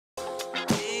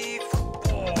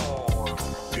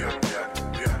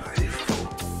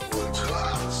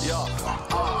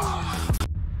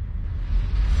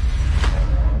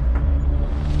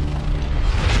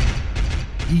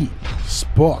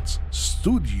Sports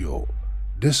Studio.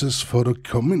 This is for the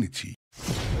community.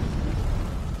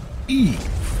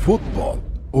 eFootball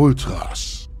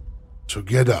Ultras.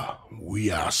 Together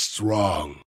we are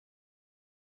strong.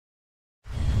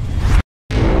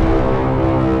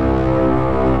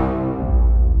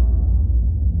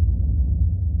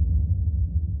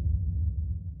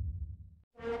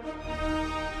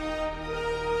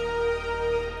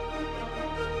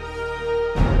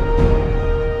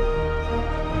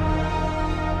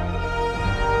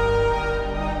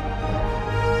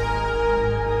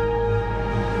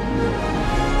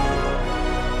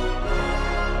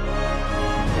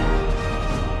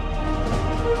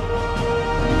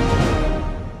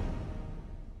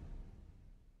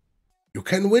 You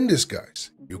can win this,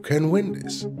 guys. You can win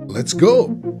this. Let's go.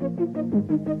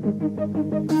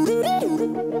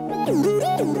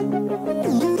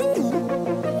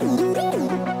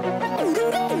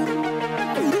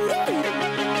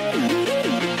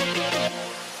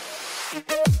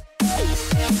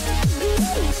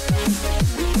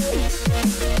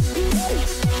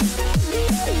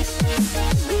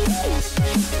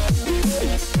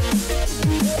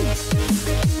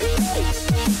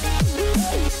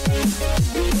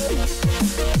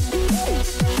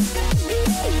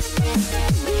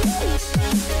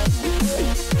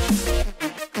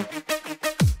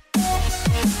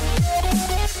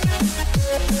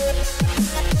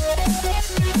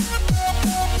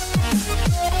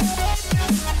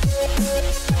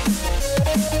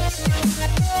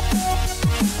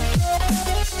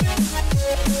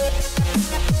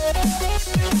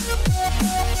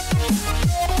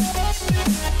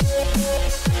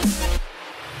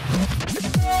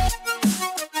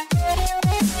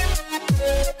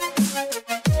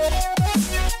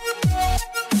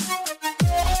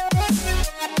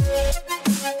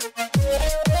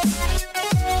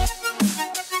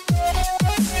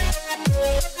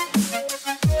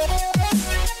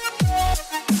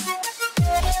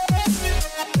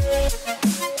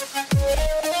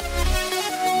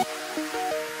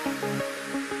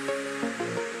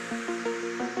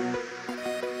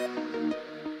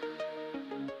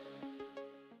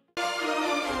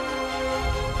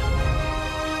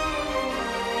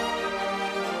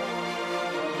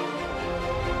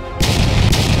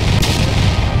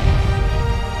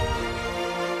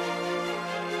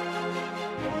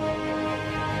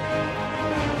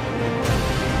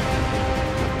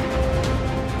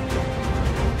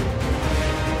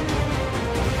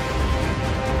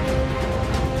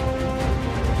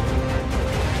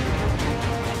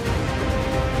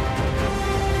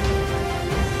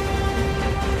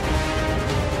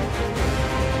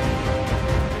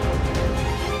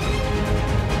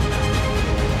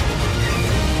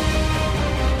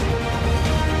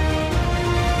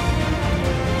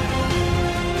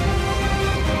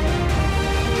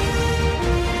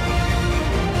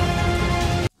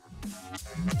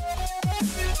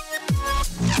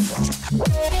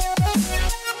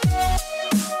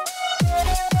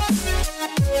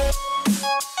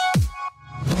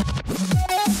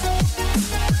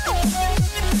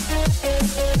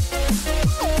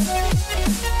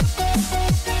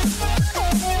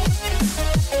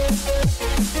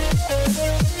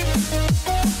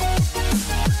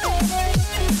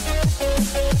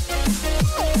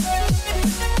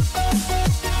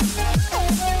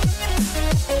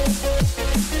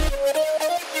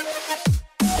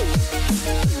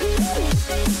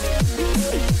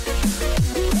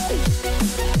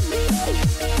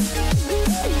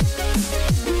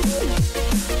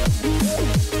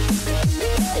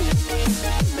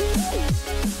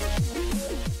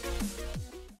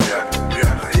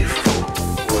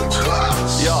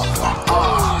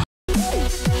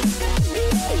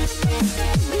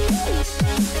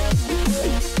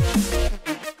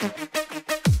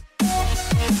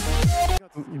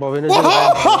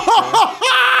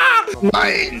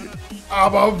 Nein!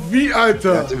 Aber wie,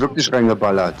 Alter? Er hat sie wirklich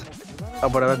reingeballert.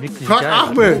 Aber da war wirklich Frag geil.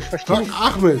 Ahmed! Frag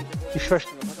Ahmed! Ich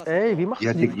verstehe. Ey, wie macht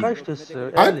Ja, die Diggi.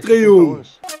 Freistöße? Ehrlich, Andrejung! unter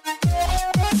uns.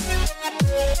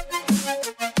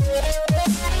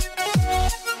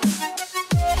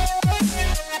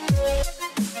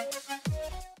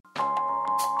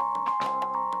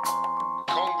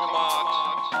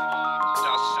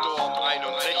 Das Sturm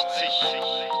 61,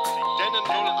 Dennen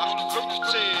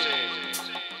 0815.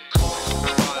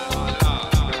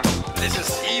 Es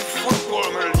ist eFootball,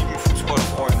 meine lieben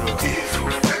Fußballfreunde. eFo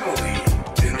family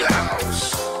in the house.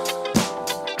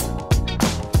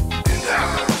 In the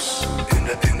house. In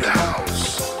the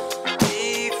house.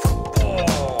 eFootball.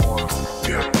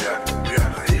 Ja,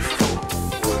 eFo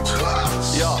Ultras.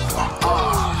 Ja,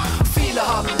 viele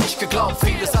haben nicht geglaubt,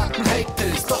 viele sagten hate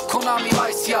this. Doch Konami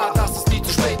weiß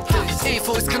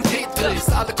eFo ist kein Tetris,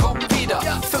 alle kommen wieder.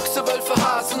 Füchse, Wölfe,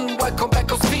 Hasen, welcome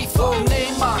back aus eFo. Nee,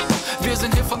 Mann, wir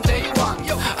sind hier von Day One.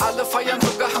 Alle feiern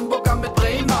sogar Hamburger mit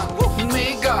Bremern.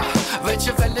 Mega,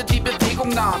 welche Welle die Bewegung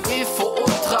nahm. eFo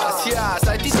Ultras, ja,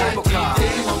 seit die Demo kam.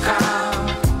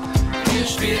 Wir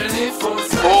spielen eFo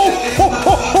seit die Demo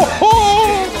kam.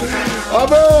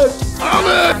 Amen!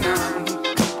 Amen!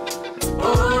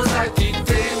 Oh, seit die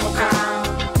Demo kam.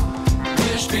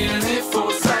 Wir spielen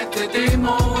eFo seit der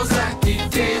Demo, seit die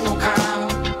Demo kam.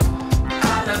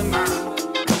 Alle Mann.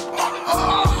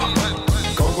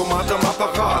 Gongomat am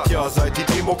Apparat, ja, seit die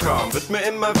Demo kam, wird mir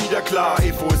immer wieder klar,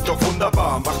 eFo ist doch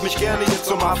wunderbar. Macht mich gerne hier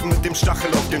zum Affen mit dem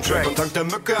Stachel auf dem Track. Und dank der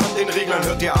Mücke an den Reglern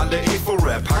hört ihr alle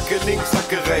eFo-Rap. Hacke links,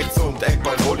 Hacke rechts und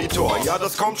Eckball Monitor. Ja,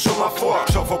 das kommt schon mal vor,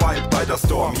 schau vorbei bei der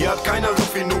Storm. Hier hat keiner so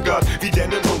viel Nougat wie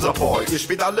denn in unser Boy. Ihr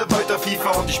spielt alle weiter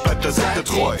FIFA und ich bleib der Sekte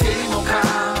treu. Seit die Demo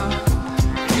kam.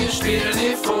 Wir spielen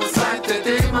eFo seit der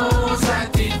Demo,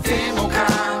 seit die Demo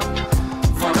kam.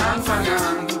 Von Anfang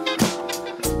an.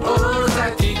 Oh,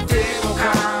 seit die Demo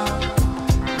kam.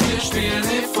 Wir spielen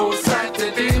eFo seit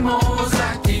der Demo,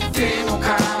 seit die Demo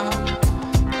kam.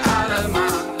 Alle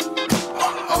Mann.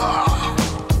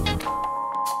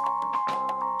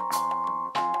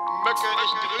 Möcke,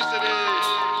 ich grüße dich.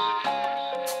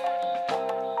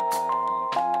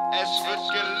 Es wird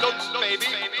gelunzt,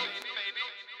 Baby.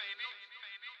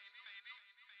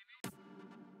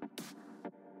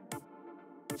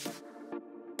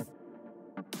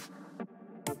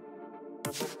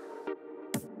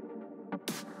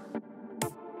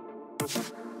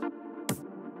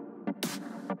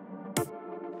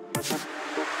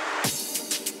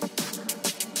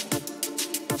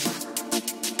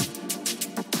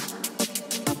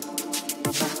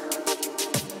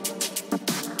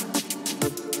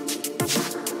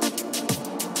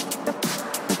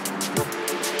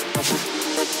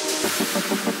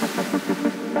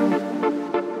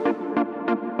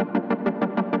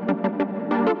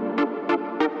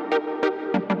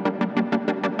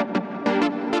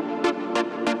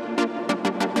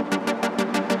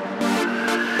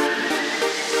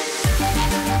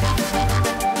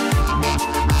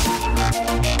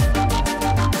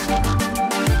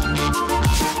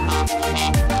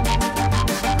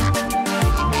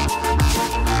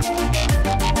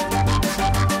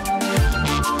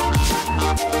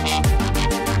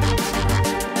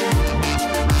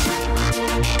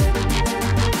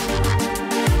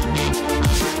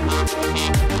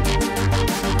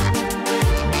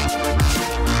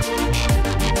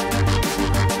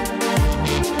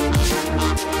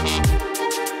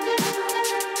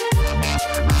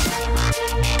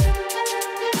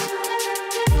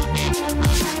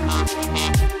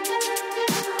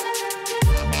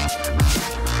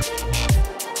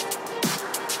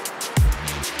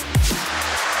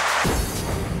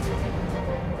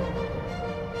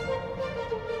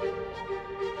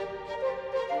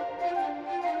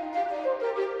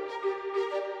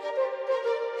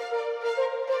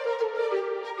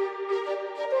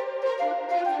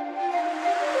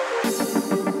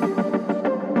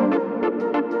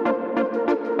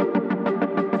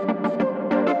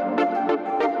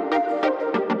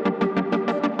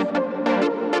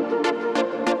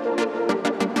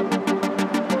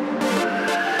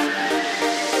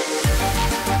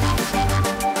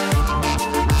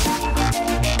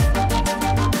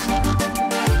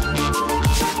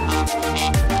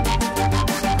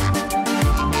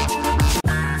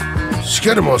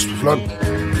 Skerm aus, Plan.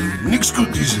 Nix gut,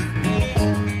 diese.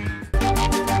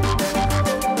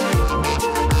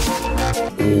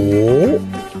 Oh,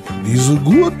 diese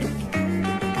gut.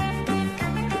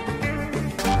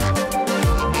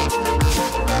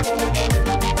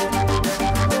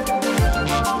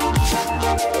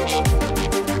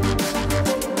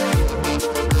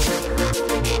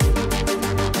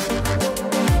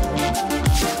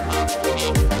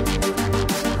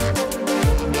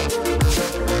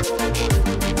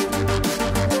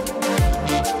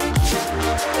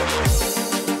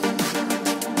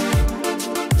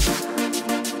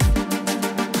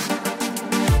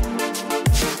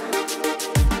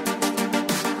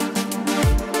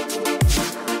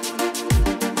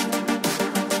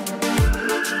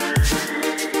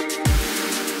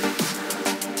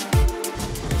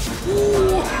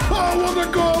 What a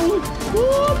goal!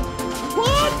 What?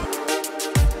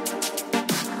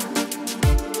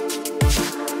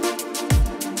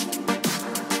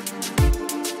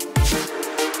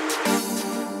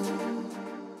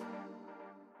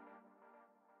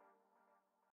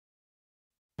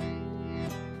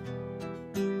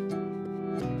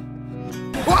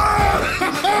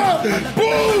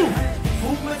 Boom!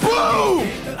 Boom!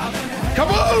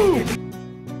 Kaboom!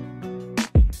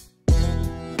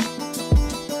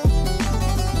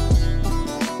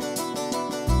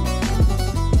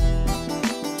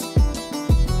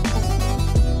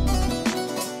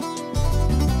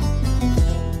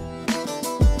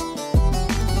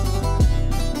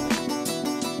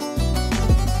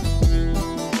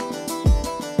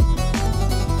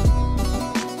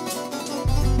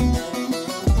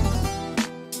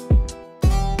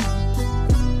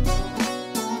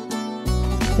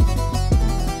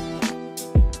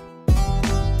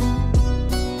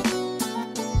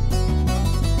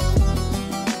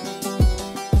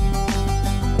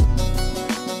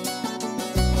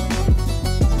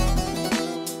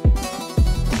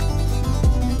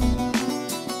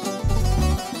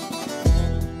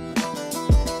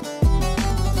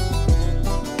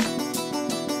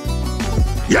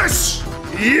 Yes!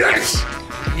 Yes!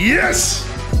 Yes!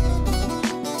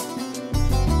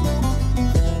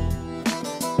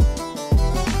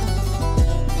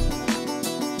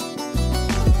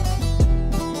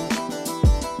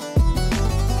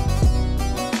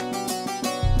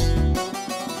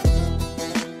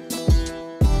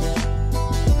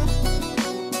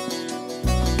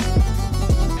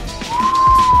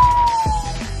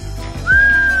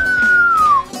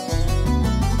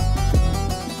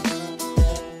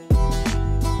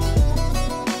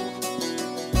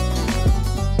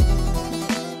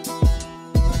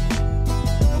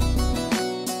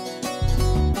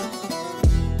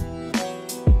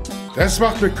 Das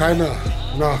macht mir keiner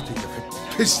nach, Digga.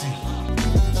 Verpiss dich.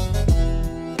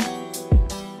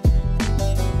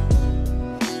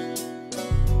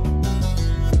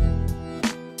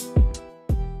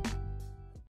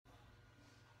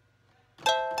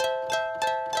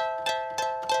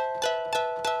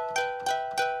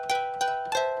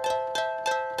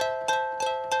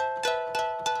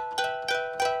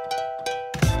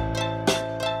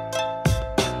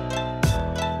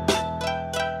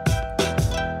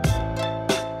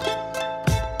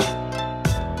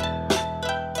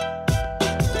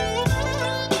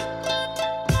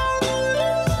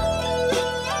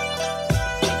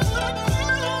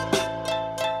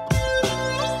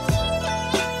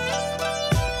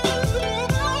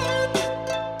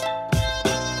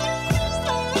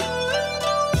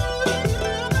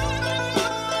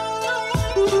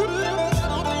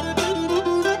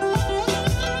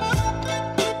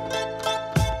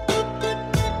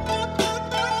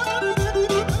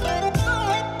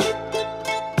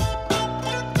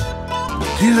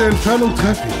 Diese Entfernung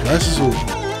treffe ich, weißt du so.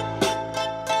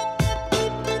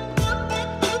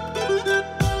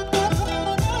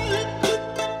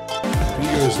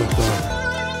 Video ist noch da.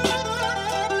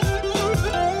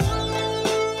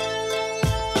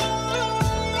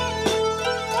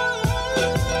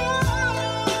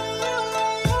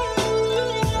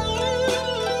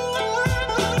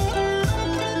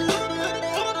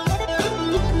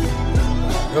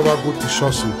 Er war gut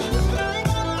geschossen.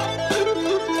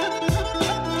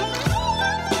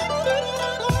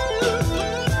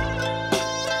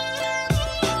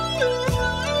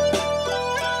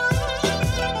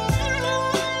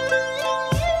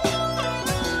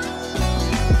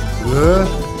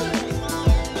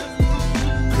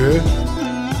 Okay.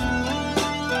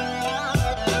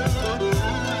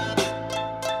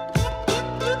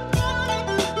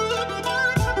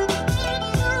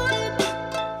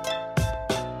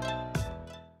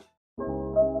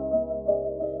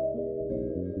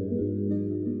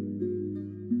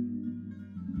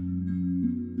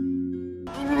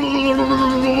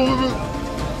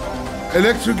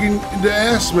 Electric in the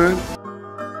ass, man.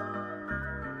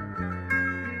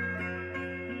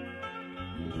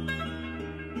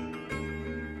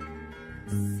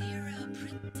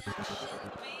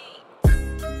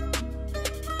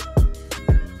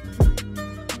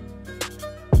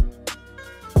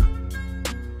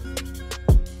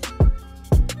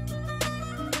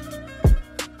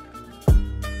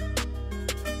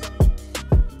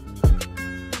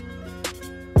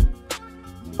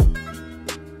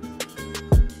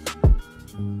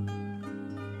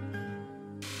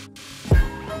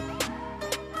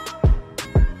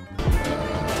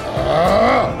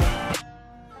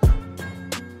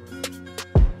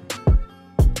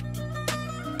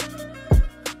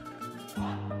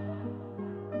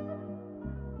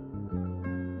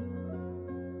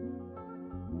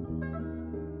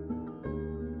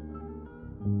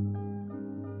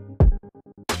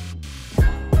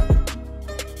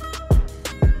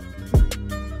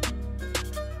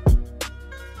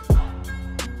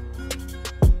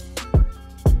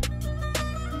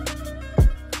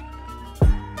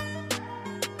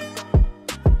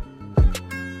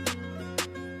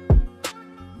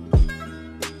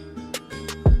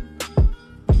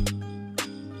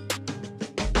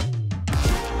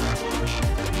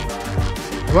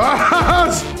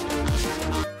 Was?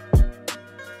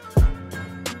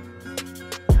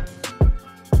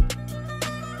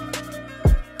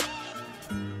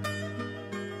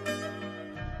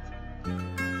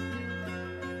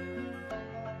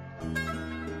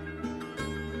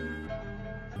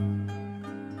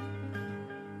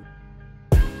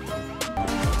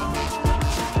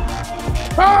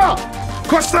 Ah!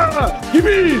 Costa! Gib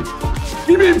ihm!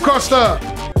 Gib ihm, Costa!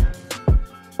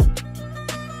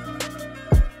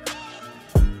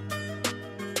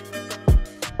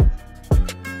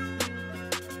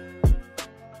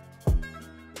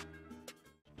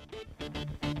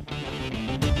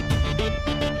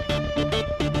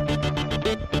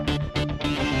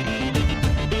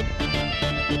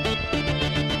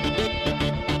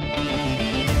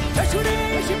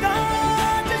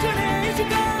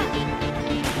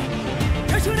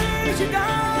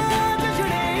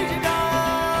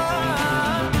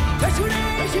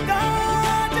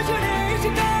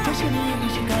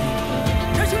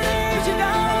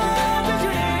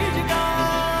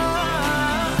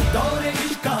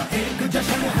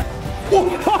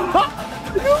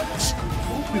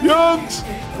 Jungs,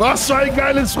 was für ein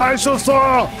geiles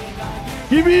Freistoßtor!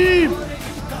 Gib ihm!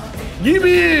 Gib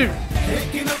ihm!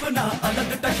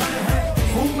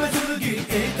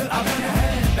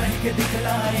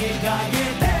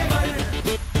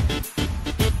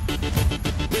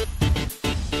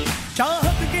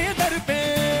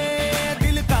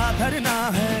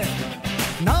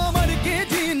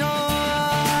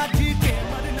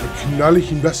 Knall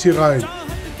ich ihm das hier rein.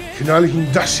 Knall ich ihm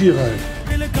das hier rein.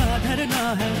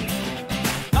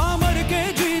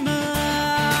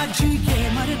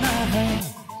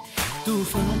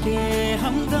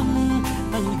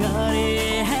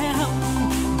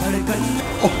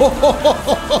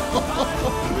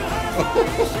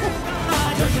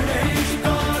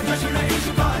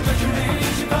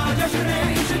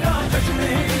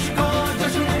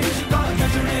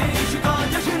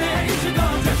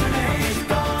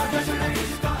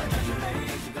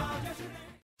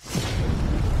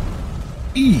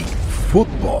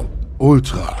 eFootball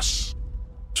Ultras.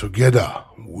 Together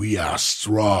we are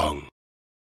strong.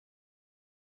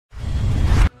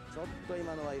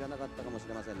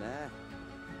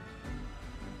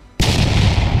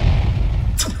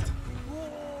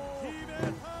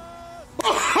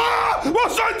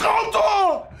 Was für ein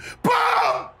Traumtor!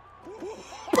 Bam!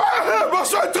 Bam! Was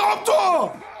für ein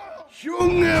Traumtor!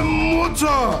 Junge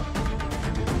Mutter!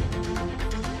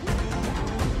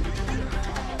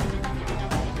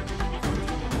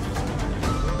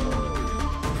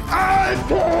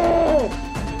 Alter!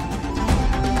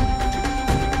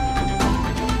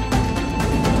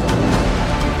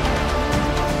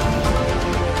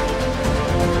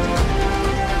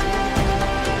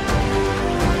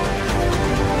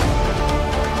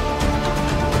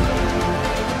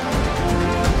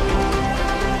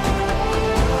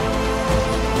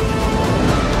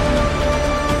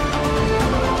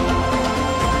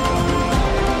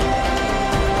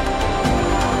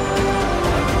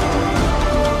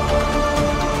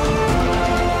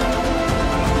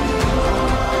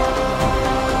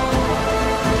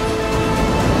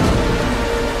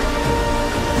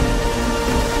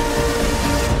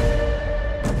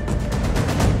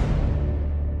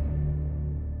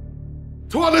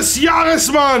 Tor des Jahres,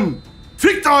 Mann!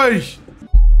 Fickt euch!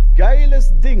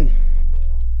 Geiles Ding.